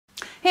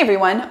Hey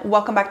everyone,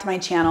 welcome back to my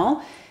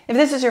channel. If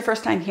this is your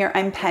first time here,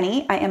 I'm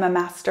Penny. I am a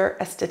master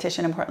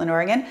esthetician in Portland,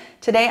 Oregon.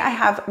 Today I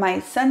have my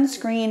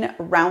sunscreen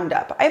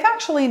roundup. I've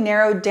actually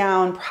narrowed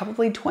down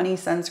probably 20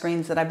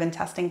 sunscreens that I've been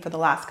testing for the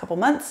last couple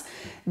months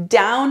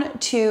down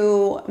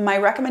to my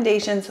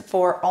recommendations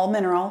for all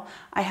mineral.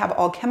 I have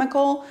all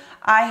chemical,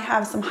 I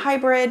have some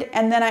hybrid,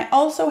 and then I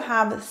also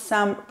have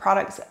some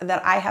products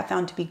that I have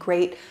found to be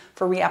great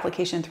for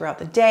reapplication throughout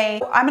the day.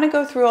 I'm gonna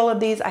go through all of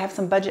these. I have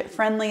some budget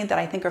friendly that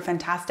I think are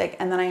fantastic,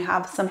 and then I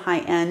have some high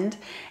end.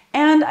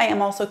 And I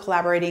am also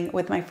collaborating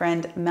with my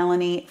friend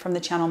Melanie from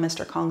the channel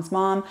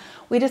MrKongsMom.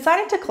 We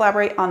decided to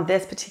collaborate on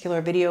this particular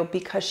video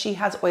because she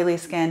has oily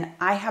skin,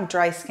 I have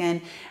dry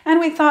skin, and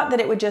we thought that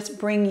it would just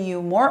bring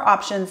you more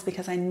options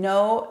because I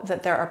know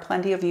that there are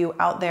plenty of you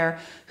out there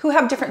who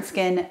have different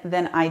skin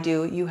than I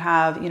do. You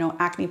have,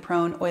 acne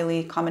prone,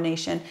 oily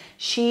combination.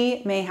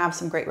 She may have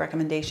some great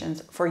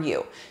recommendations for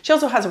you. She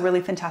also has a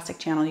really fantastic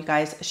channel, you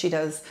guys. She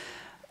does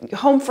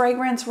home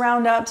fragrance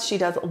roundups. She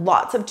does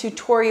lots of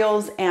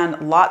tutorials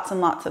and lots of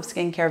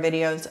skincare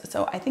videos.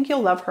 So I think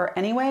you'll love her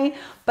anyway.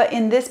 But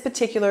in this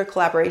particular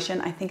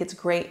collaboration, I think it's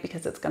great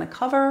because it's going to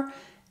cover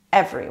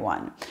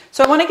everyone.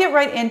 So I want to get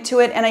right into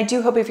it. And I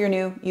do hope if you're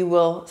new, you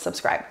will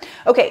subscribe.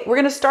 Okay, we're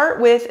going to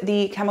start with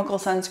the chemical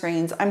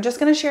sunscreens. I'm just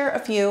going to share a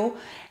few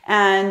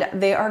and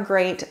they are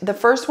great. The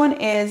first one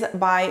is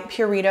by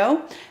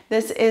Purito.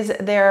 This is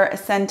their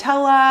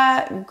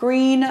Centella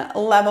Green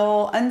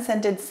Level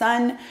Unscented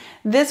Sun.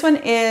 This one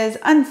is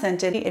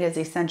unscented. It is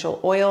essential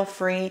oil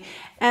free,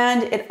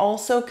 and it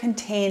also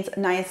contains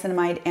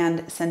niacinamide and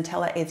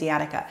Centella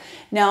asiatica.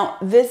 Now,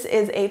 this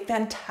is a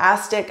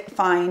fantastic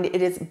find.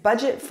 It is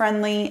budget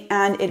friendly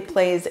and it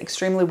plays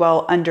extremely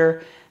well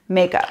under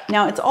makeup.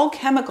 Now, it's all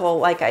chemical,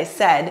 like I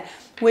said,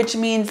 which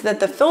means that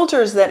the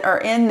filters that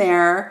are in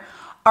there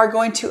are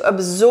going to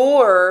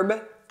absorb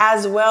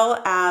as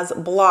well as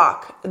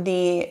block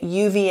the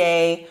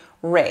UVA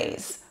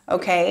rays.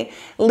 Okay,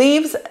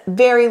 leaves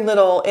very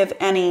little, if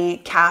any,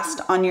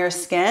 cast on your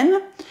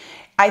skin.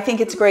 I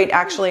think it's great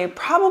actually,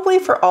 probably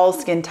for all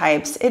skin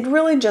types. It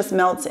really just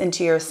melts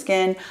into your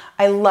skin.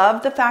 I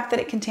love the fact that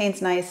it contains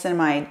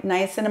niacinamide.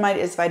 Niacinamide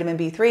is vitamin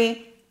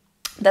B3.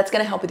 That's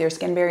going to help with your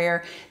skin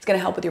barrier. It's going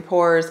to help with your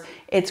pores.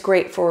 It's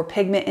great for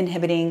pigment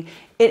inhibiting.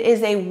 It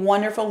is a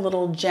wonderful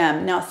little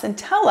gem. Now,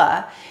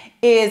 Centella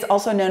is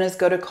also known as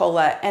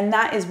Gotu-Kola, and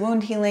that is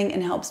wound healing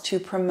and helps to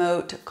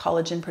promote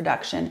collagen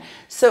production.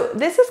 So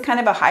this is kind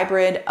of a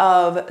hybrid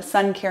of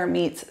sun care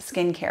meets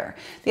skincare.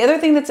 The other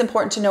thing that's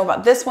important to know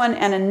about this one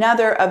and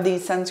another of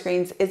these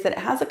sunscreens is that it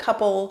has a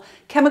couple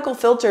chemical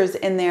filters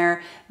in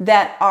there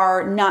that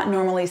are not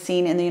normally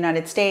seen in the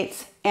United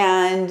States,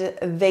 and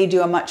they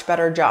do a much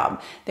better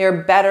job.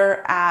 They're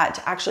better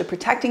at actually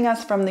protecting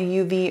us from the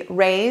UV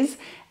rays,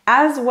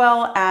 as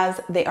well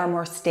as they are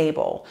more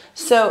stable.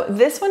 So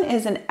this one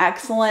is an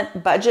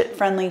excellent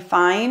budget-friendly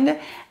find,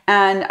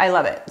 and I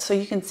love it. So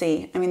you can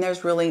see, I mean,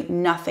 there's really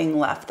nothing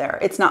left there.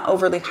 It's not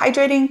overly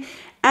hydrating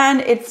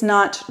and it's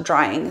not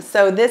drying.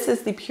 So this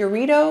is the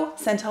Purito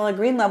Centella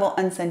Green Level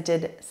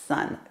Unscented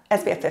Sun,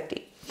 SPF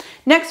 50.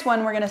 Next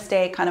one, we're gonna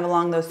stay kind of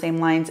along those same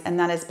lines, and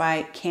that is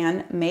by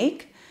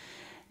Make.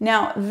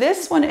 Now,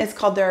 this one is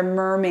called their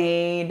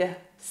Mermaid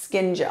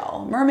Skin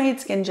Gel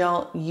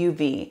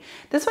UV.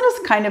 This one is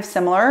kind of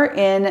similar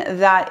in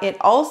that it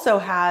also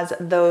has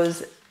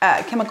those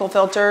chemical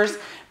filters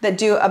that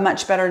do a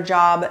much better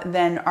job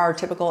than our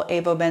typical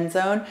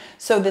avobenzone.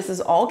 So this is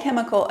all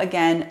chemical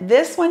again.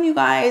 This one, you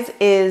guys,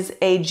 is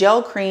a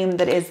gel cream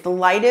that is the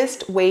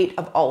lightest weight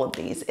of all of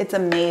these. It's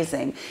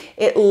amazing.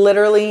 It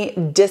literally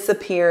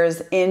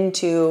disappears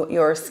into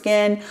your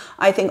skin.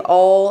 I think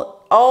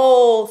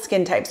all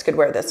skin types could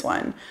wear this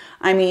one.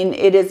 I mean,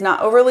 it is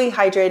not overly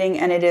hydrating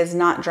and it is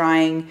not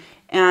drying,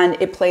 and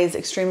it plays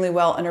extremely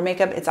well under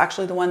makeup. It's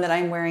actually the one that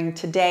I'm wearing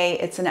today.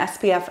 It's an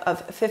SPF of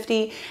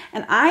 50,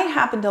 and I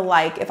happen to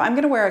like, if I'm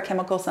gonna wear a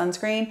chemical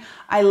sunscreen,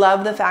 I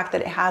love the fact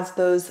that it has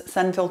those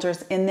sun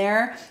filters in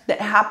there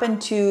that happen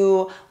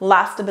to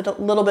last a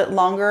little bit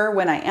longer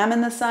when I am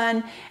in the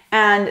sun,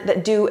 and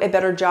that do a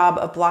better job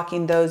of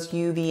blocking those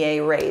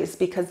UVA rays,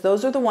 because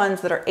those are the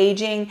ones that are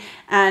aging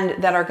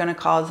and that are gonna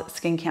cause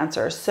skin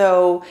cancer.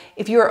 So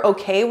if you're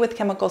okay with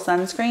chemical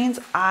sunscreens,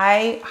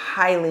 I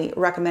highly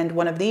recommend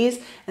one of these,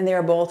 and they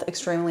are both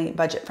extremely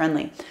budget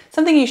friendly.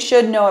 Something you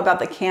should know about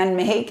the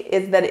Make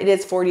is that it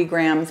is 40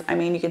 grams. I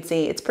mean, you can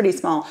see it's pretty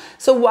small.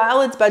 So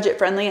while it's budget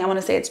friendly, I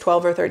wanna say it's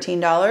 $12 or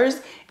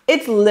 $13.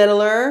 It's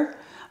littler,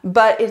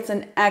 but it's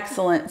an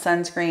excellent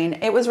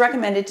sunscreen. It was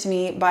recommended to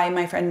me by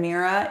my friend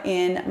Mira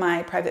in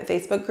my private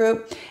Facebook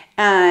group,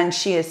 and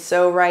she is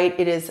so right.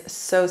 It is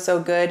so, so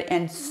good.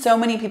 And so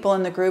many people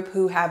in the group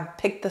who have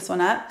picked this one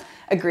up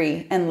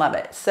agree and love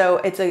it. So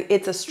it's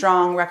a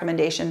strong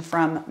recommendation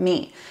from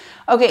me.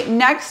 Okay,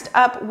 next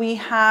up we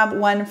have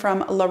one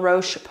from La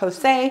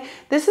Roche-Posay.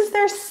 This is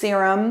their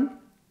serum.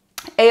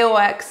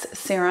 AOX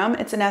serum.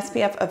 It's an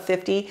SPF of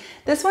 50.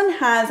 This one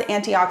has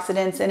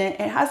antioxidants in it.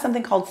 It has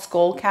something called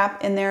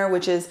skullcap in there,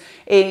 which is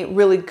a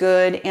really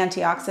good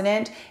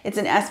antioxidant. It's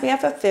an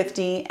SPF of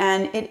 50,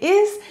 and it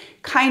is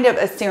kind of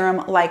a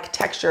serum-like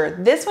texture.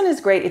 This one is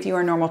great if you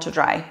are normal to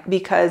dry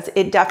because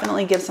it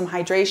definitely gives some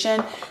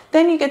hydration.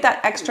 Then you get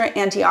that extra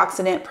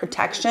antioxidant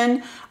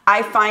protection.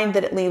 I find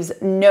that it leaves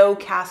no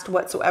cast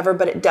whatsoever,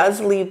 but it does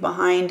leave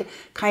behind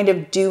kind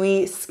of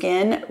dewy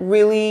skin,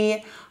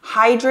 really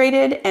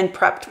hydrated and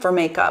prepped for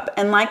makeup.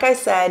 And like I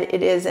said,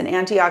 it is an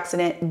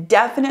antioxidant.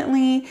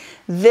 Definitely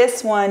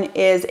this one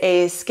is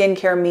a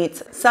skincare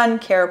meets sun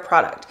care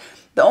product.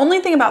 The only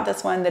thing about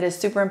this one that is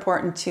super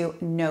important to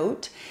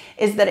note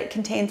is that it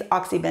contains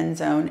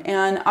oxybenzone,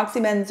 and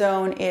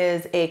oxybenzone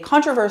is a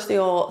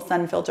controversial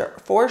sun filter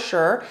for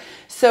sure.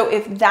 So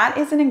if that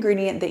is an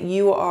ingredient that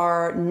you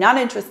are not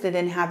interested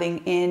in having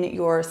in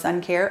your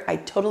sun care, I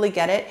totally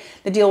get it.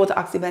 The deal with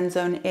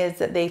oxybenzone is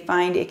that they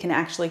find it can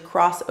actually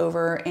cross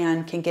over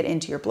and can get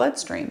into your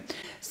bloodstream.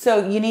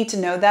 So you need to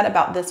know that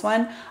about this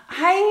one.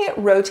 I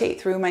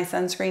rotate through my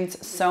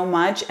sunscreens so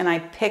much, and I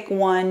pick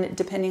one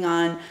depending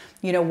on,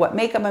 you know, what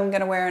makeup I'm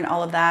gonna wear and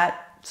all of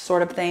that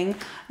sort of thing,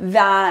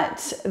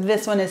 that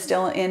this one is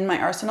still in my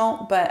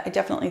arsenal, but I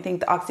definitely think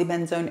the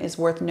oxybenzone is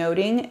worth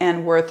noting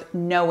and worth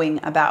knowing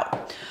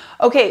about.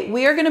 Okay,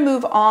 we are gonna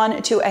move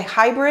on to a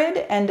hybrid,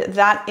 and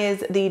that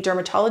is the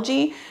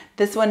Dermatology.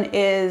 This one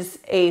is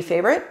a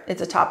favorite.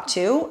 It's a top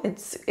 2.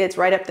 It's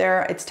right up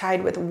there. It's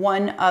tied with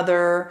one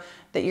other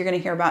that you're gonna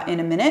hear about in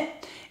a minute.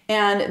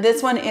 And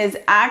this one is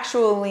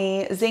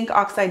actually zinc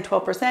oxide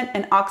 12%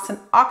 and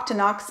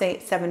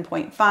octinoxate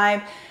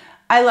 7.5.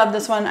 I love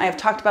this one. I've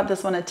talked about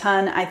this one a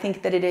ton. I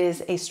think that it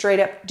is a straight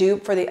up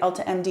dupe for the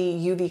Ulta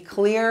MD UV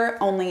Clear,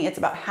 only it's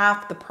about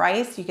half the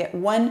price. You get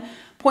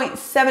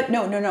 1.7,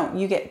 no,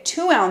 you get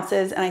 2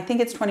 ounces, and I think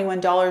it's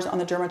 $21 on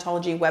the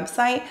Dermatology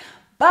website,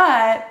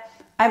 but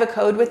I have a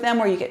code with them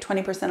where you get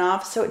 20%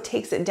 off, so it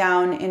takes it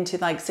down into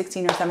like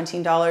 $16 or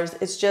 $17.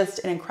 It's just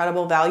an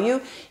incredible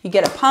value. You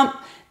get a pump.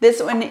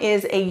 This one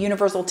is a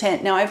universal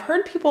tint. Now, I've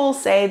heard people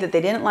say that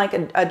they didn't like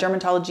a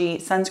Dermatology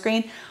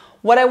sunscreen.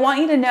 What I want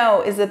you to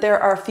know is that there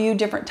are a few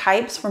different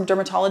types from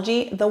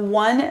Dermatology. The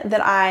one that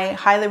I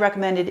highly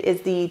recommended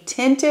is the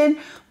Tinted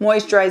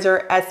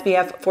Moisturizer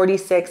SPF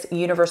 46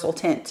 Universal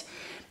Tint,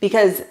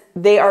 because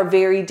they are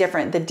very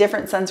different. The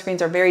different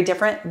sunscreens are very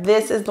different.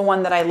 This is the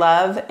one that I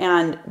love,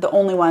 and the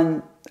only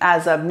one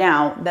as of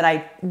now that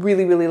I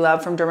really, really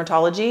love from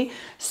Dermatology.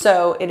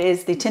 So it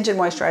is the Tinted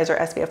Moisturizer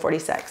SPF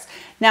 46.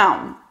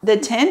 Now, the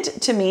tint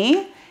to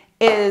me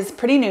is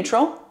pretty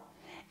neutral.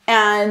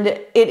 And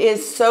it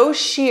is so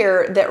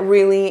sheer that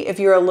really, if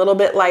you're a little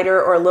bit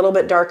lighter or a little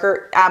bit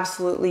darker,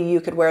 absolutely you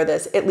could wear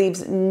this. It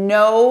leaves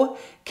no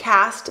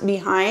cast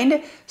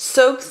behind,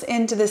 soaks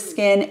into the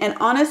skin, and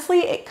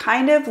honestly, it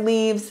kind of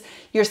leaves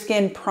your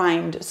skin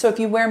primed. So if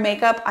you wear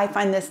makeup, I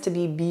find this to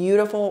be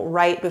beautiful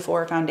right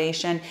before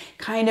foundation,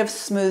 kind of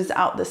smooths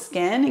out the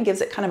skin and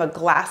gives it kind of a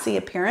glassy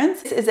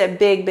appearance. This is a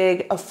big,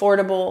 big,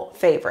 affordable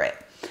favorite.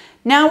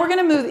 Now we're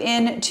gonna move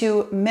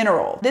into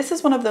Mineral. This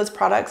is one of those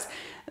products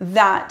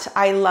that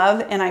I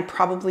love and I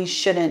probably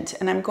shouldn't,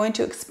 and I'm going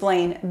to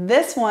explain.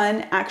 This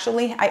one,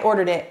 actually, I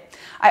ordered it.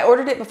 I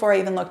ordered it before I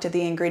even looked at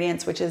the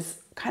ingredients, which is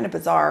kind of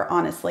bizarre,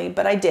 honestly,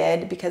 but I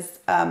did because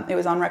it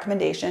was on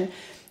recommendation.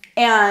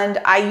 And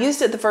I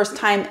used it the first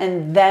time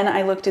and then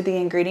I looked at the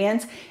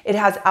ingredients. It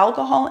has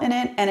alcohol in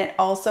it and it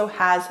also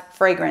has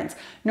fragrance.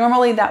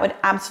 Normally that would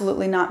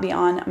absolutely not be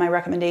on my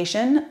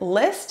recommendation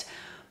list,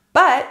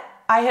 but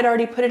I had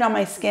already put it on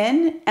my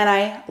skin and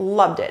I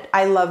loved it.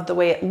 I loved the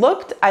way it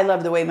looked. I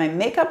loved the way my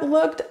makeup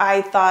looked.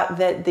 I thought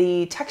that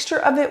the texture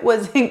of it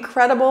was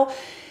incredible.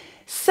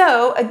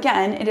 So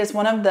again, it is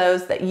one of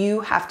those that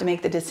you have to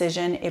make the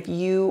decision. If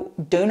you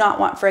do not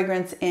want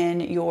fragrance in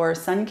your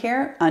sun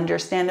care,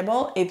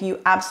 understandable. If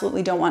you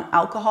absolutely don't want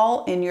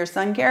alcohol in your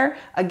sun care,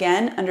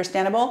 again,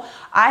 understandable.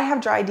 I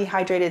have dry,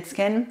 dehydrated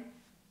skin.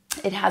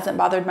 It hasn't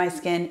bothered my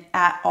skin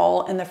at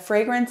all, and the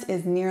fragrance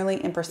is nearly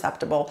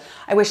imperceptible.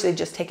 I wish they'd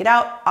just take it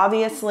out,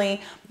 obviously,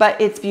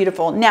 but it's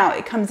beautiful. Now,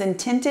 it comes in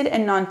tinted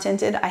and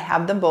non-tinted. I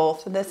have them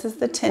both. So this is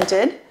the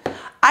tinted.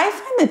 I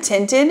find the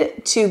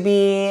tinted to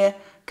be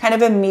kind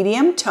of a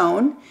medium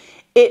tone.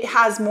 It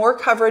has more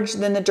coverage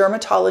than the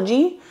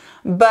Dermatology,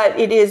 but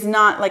it is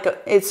not like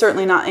it's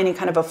certainly not any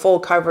kind of a full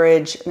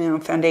coverage, you know,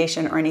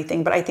 foundation or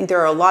anything. But I think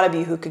there are a lot of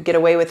you who could get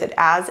away with it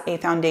as a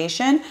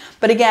foundation.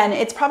 But again,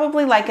 it's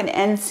probably like an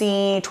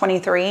NC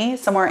 23,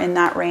 somewhere in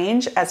that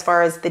range as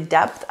far as the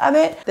depth of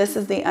it. This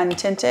is the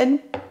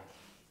untinted.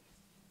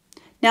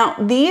 Now,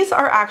 these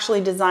are actually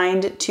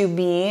designed to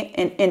be,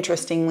 and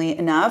interestingly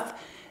enough,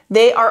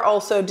 they are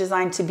also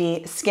designed to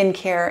be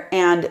skincare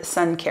and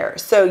sun care.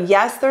 So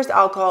yes, there's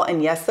alcohol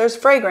and yes, there's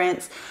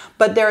fragrance,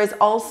 but there is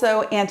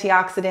also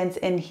antioxidants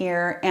in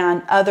here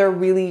and other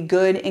really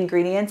good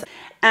ingredients.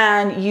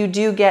 And you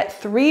do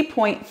get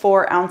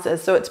 3.4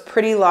 ounces, so it's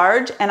pretty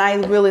large, and I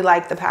really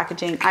like the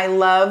packaging. I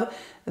love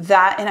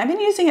that, and I've been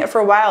using it for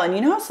a while, and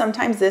you know how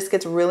sometimes this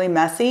gets really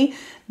messy?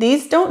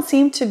 These don't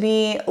seem to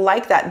be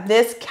like that.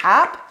 This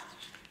cap,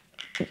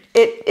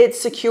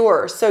 it's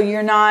secure, so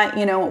you're not,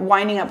 you know,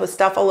 winding up with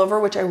stuff all over,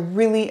 which I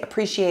really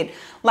appreciate.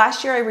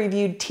 Last year I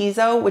reviewed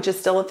Tizo, which is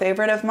still a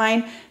favorite of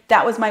mine.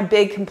 That was my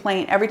big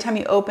complaint. Every time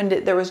you opened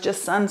it, there was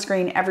just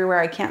sunscreen everywhere.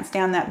 I can't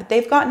stand that, but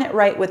they've gotten it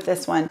right with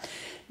this one.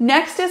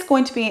 Next is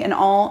going to be an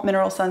all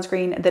mineral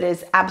sunscreen that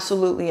is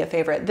absolutely a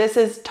favorite. This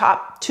is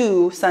top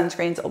 2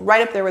 sunscreens,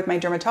 right up there with my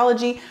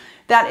Dermatology.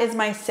 That is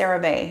my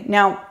CereVe.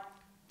 Now,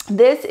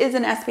 this is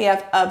an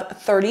SPF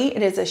of 30.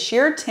 It is a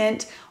sheer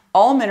tint,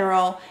 all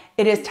mineral.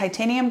 It is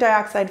titanium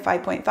dioxide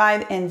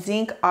 5.5 and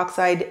zinc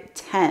oxide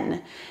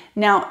 10.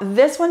 Now,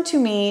 this one to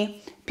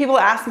me, people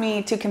ask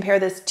me to compare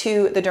this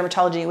to the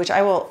Dermatology, which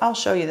I'll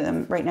show you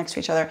them right next to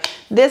each other.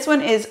 This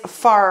one is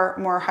far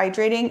more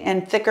hydrating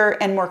and thicker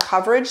and more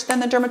coverage than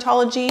the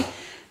Dermatology.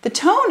 The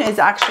tone is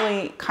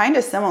actually kind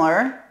of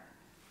similar,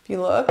 if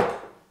you look.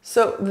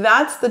 So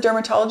that's the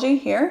Dermatology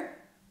here,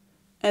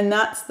 and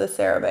that's the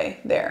CereVe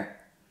there.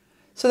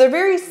 So they're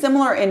very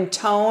similar in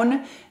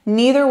tone.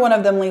 Neither one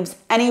of them leaves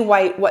any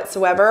white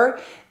whatsoever.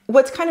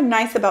 What's kind of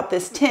nice about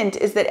this tint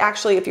is that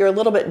actually if you're a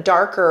little bit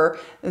darker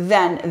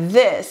than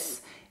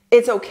this,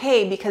 it's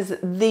okay because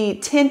the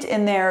tint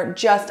in there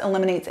just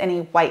eliminates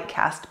any white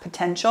cast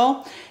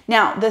potential.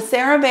 Now, the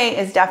CereVe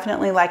is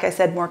definitely, like I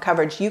said, more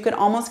coverage. You could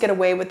almost get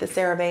away with the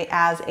CereVe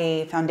as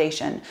a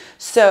foundation.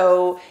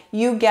 So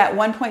you get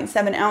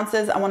 1.7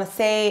 ounces. I wanna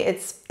say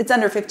it's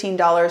under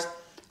 $15.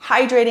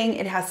 Hydrating,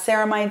 it has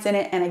ceramides in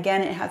it, and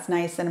again, it has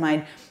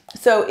niacinamide.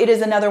 So it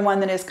is another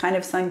one that is kind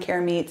of sun care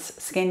meets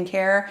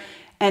skincare.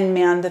 And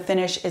man, the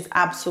finish is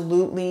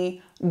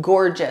absolutely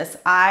gorgeous.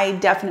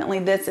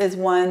 This is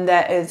one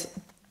that is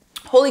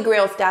holy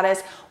grail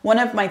status. One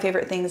of my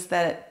favorite things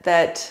that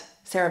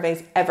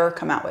CereVe's ever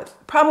come out with.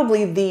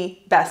 Probably the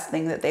best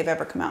thing that they've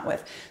ever come out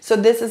with. So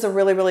this is a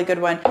really, really good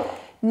one.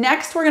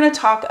 Next, we're gonna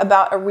talk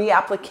about a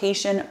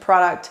reapplication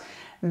product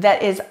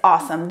that is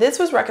awesome. This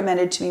was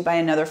recommended to me by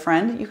another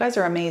friend. You guys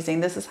are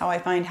amazing. This is how I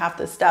find half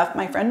this stuff.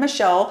 My friend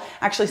Michelle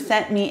actually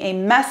sent me a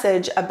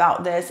message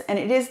about this, and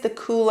it is the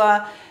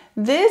Kula.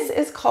 This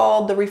is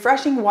called the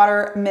Refreshing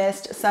Water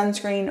Mist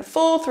Sunscreen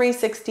Full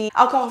 360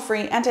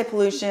 Alcohol-Free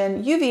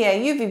Anti-Pollution UVA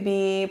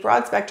UVB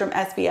Broad Spectrum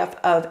SPF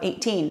of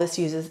 18. This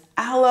uses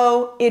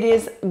aloe. It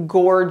is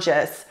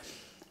gorgeous.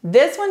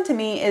 This one to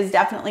me is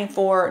definitely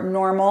for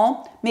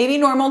normal, maybe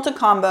normal to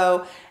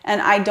combo,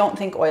 and I don't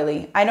think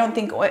oily. I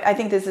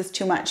think this is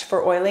too much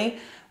for oily.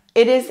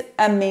 It is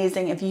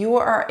amazing. If you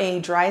are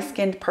a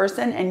dry-skinned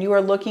person and you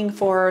are looking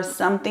for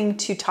something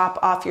to top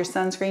off your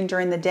sunscreen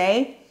during the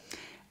day,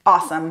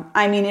 awesome.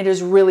 I mean, it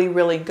is really,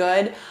 really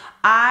good.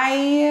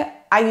 I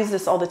use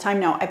this all the time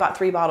now. I bought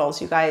 3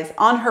 bottles, you guys,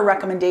 on her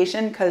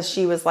recommendation because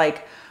she was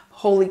like,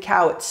 holy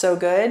cow, it's so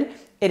good.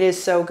 It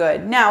is so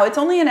good. Now, it's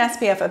only an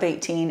SPF of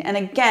 18, and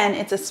again,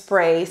 it's a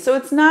spray, so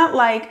it's not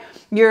like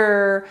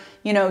you're,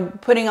 you know,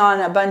 putting on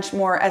a bunch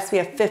more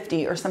SPF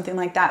 50 or something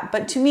like that.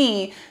 But to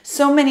me,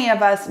 so many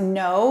of us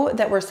know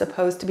that we're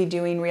supposed to be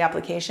doing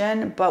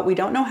reapplication, but we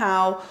don't know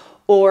how,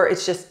 or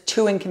it's just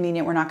too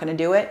inconvenient, we're not gonna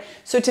do it.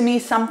 So to me,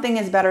 something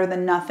is better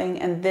than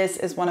nothing, and this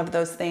is one of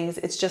those things.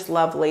 It's just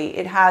lovely.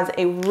 It has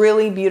a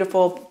really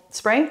beautiful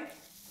spray,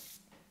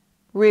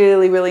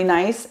 really, really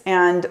nice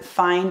and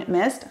fine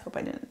mist. I hope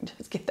I didn't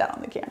just get that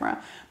on the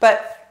camera,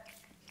 but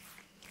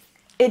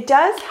it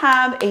does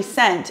have a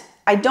scent.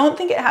 I don't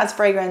think it has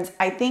fragrance.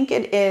 I think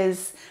it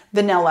is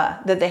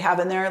vanilla that they have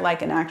in there,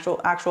 like an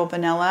actual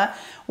vanilla,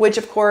 which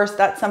of course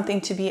that's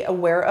something to be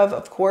aware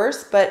of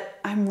course, but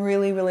I'm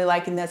really, really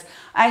liking this.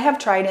 I have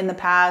tried in the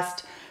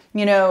past,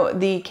 you know,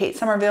 the Kate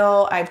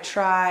Somerville, I've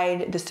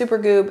tried the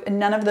Supergoop, and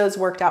none of those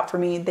worked out for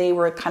me. They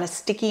were kind of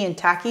sticky and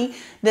tacky.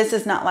 This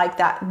is not like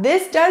that.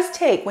 This does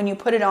take, when you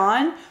put it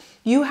on,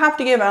 you have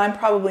to give, and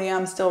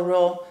I'm still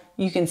real,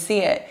 you can see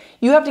it.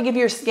 You have to give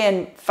your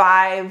skin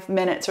 5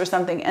 minutes or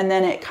something, and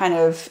then it kind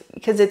of,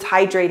 because it's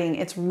hydrating,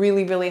 it's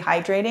really, really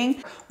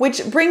hydrating.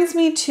 Which brings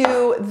me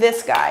to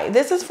this guy.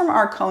 This is from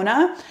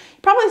Arcona.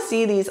 You probably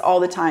see these all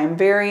the time,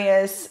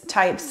 various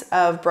types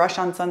of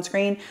brush-on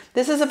sunscreen.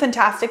 This is a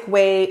fantastic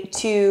way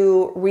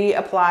to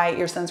reapply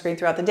your sunscreen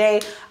throughout the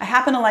day. I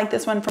happen to like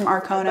this one from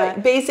Arcona.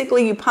 But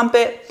basically, you pump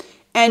it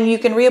and you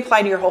can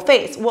reapply to your whole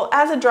face. Well,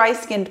 as a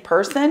dry-skinned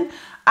person,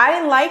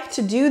 I like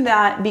to do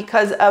that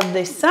because of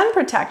the sun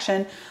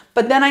protection,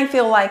 but then I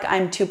feel like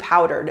I'm too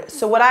powdered.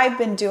 So what I've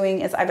been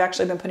doing is I've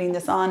actually been putting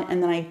this on,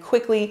 and then I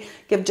quickly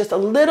give just a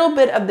little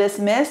bit of this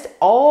mist,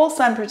 all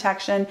sun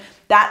protection.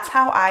 That's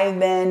how I've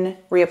been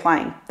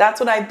reapplying. That's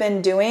what I've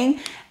been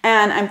doing.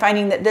 And I'm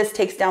finding that this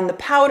takes down the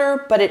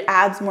powder, but it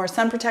adds more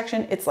sun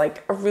protection. It's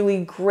like a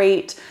really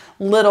great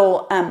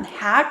little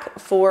hack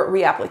for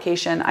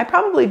reapplication. I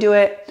probably do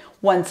it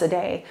once a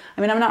day.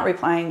 I mean, I'm not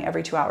reapplying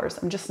every 2 hours.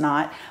 I'm just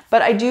not.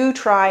 But I do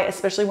try,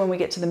 especially when we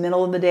get to the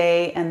middle of the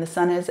day and the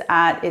sun is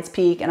at its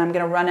peak and I'm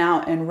gonna run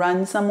out and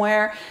run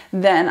somewhere,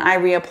 then I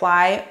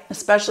reapply,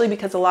 especially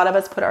because a lot of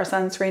us put our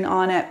sunscreen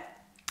on at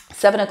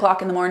 7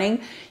 o'clock in the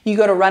morning. You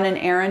go to run an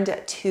errand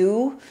at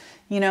 2,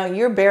 you know,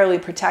 you're barely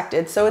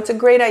protected. So it's a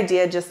great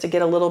idea just to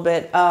get a little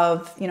bit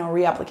of, you know,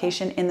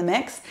 reapplication in the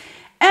mix.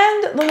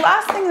 And the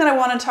last thing that I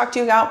want to talk to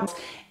you about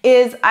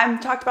is, I've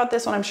talked about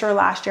this one, I'm sure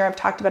last year, I've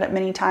talked about it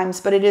many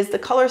times, but it is the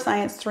Color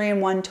Science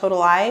 3-in-1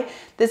 Total Eye.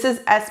 This is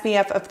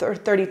SPF of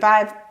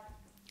 35,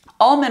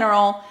 all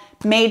mineral,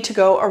 made to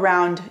go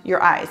around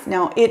your eyes.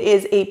 Now it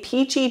is a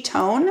peachy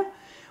tone,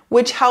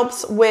 which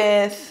helps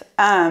with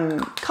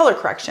color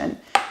correction.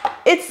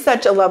 It's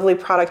such a lovely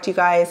product, you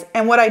guys.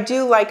 And what I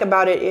do like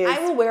about it is I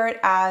will wear it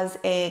as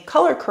a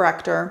color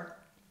corrector,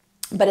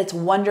 but it's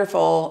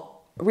wonderful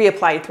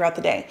reapplied throughout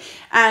the day.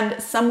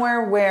 And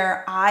somewhere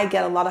where I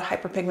get a lot of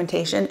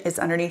hyperpigmentation is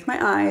underneath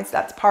my eyes.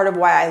 That's part of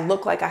why I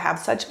look like I have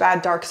such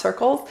bad dark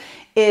circles,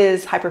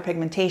 is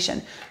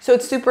hyperpigmentation. So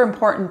it's super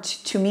important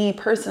to me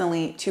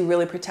personally to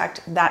really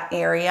protect that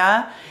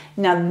area.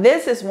 Now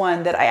this is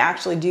one that I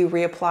actually do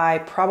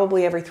reapply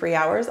probably every 3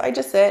 hours. I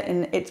just sit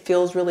and it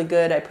feels really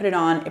good. I put it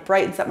on, it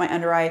brightens up my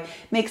under eye,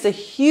 makes a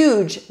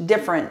huge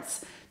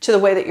difference to the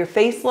way that your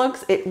face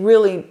looks. It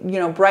really, you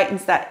know,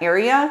 brightens that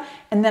area.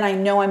 And then I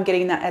know I'm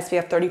getting that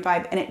SPF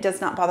 35 and it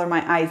does not bother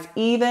my eyes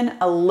even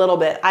a little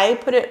bit. I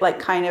put it like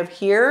kind of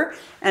here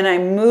and I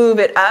move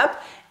it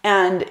up,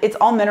 and it's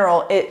all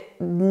mineral.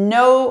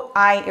 No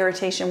eye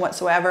irritation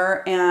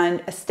whatsoever.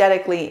 And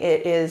aesthetically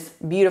it is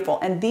beautiful.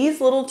 And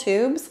these little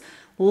tubes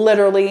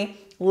literally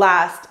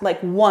last,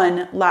 like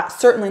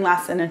certainly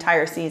lasts an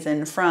entire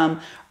season,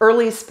 from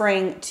early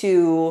spring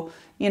to,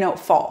 you know,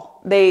 fall.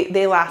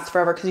 They last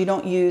forever because you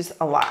don't use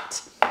a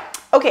lot.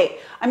 Okay,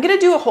 I'm gonna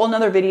do a whole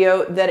nother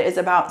video that is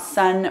about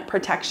sun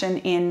protection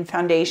in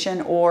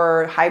foundation,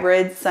 or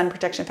hybrid sun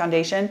protection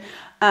foundation,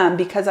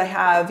 because I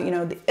have, you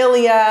know, the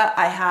Ilia,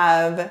 I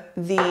have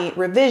the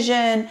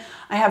Revision,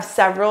 I have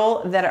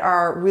several that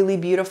are really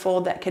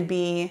beautiful that could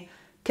be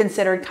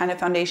considered kind of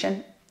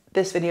foundation.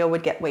 This video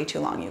would get way too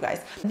long, you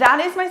guys. That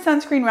is my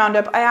sunscreen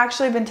roundup. I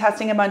actually have been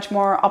testing a bunch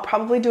more. I'll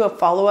probably do a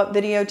follow-up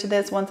video to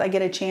this once I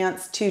get a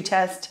chance to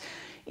test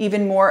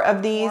even more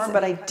of these,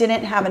 but I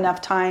didn't have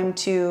enough time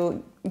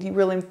to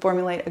really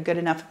formulate a good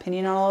enough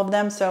opinion on all of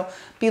them. So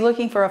be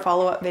looking for a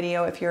follow-up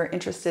video if you're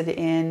interested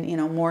in, you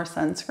know, more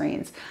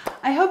sunscreens.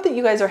 I hope that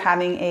you guys are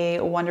having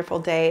a wonderful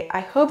day. I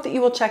hope that you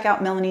will check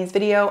out Melanie's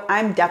video.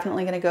 I'm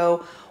definitely gonna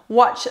go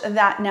watch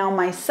that now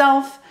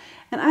myself,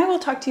 and I will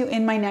talk to you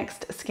in my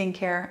next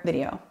skincare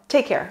video.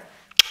 Take care.